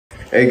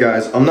Hey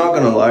guys, I'm not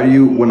gonna lie to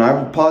you. When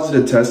I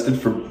positive tested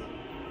for both,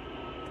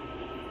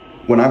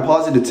 when I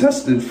bought the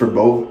tested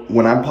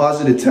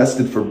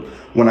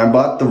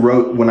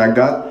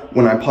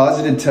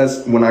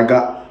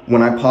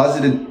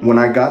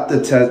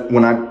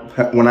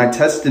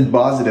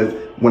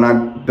positive,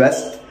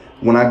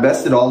 when I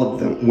bested all of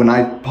them, when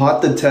I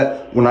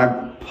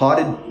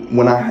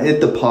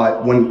hit the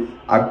pot, when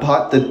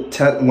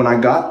I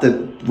got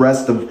the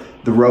rest of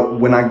the road,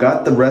 when I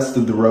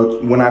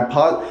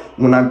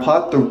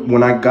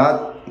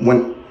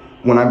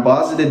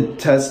positive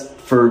test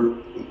for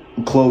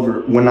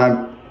Clover, when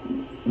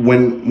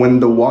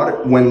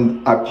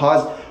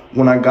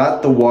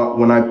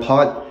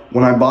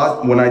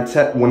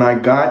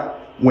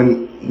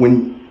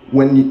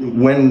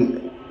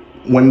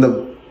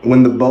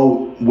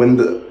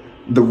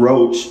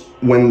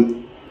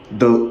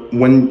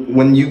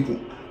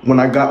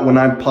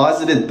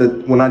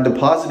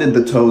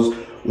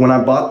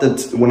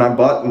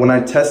I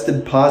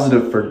tested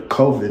positive for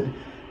COVID,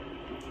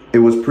 it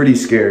was pretty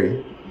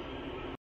scary.